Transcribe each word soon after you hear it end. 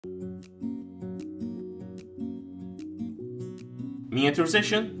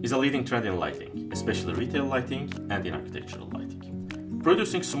Miniaturization is a leading trend in lighting, especially retail lighting and in architectural lighting.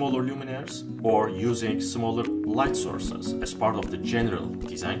 Producing smaller luminaires or using smaller light sources as part of the general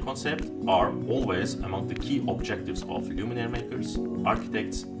design concept are always among the key objectives of luminaire makers,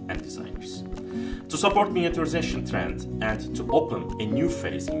 architects, and designers. To support miniaturization trend and to open a new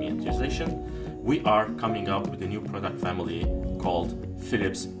phase in miniaturization, we are coming up with a new product family called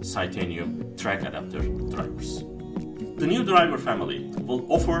Philips Xitanium track adapter drivers. The new driver family will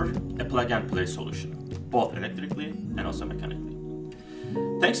offer a plug-and-play solution, both electrically and also mechanically.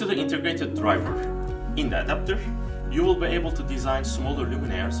 Thanks to the integrated driver in the adapter, you will be able to design smaller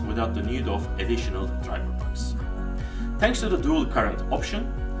luminaires without the need of additional driver plugs. Thanks to the dual current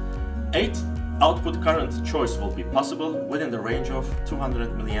option, 8 output current choice will be possible within the range of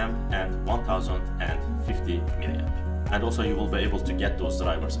 200 mA and 1050 mA. And also you will be able to get those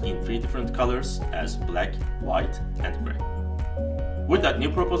drivers in 3 different colors as black, white, and gray. With that new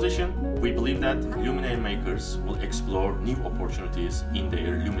proposition, we believe that luminaire makers will explore new opportunities in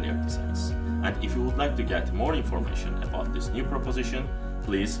their luminaire designs. And if you would like to get more information about this new proposition,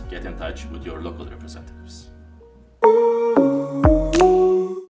 please get in touch with your local representatives.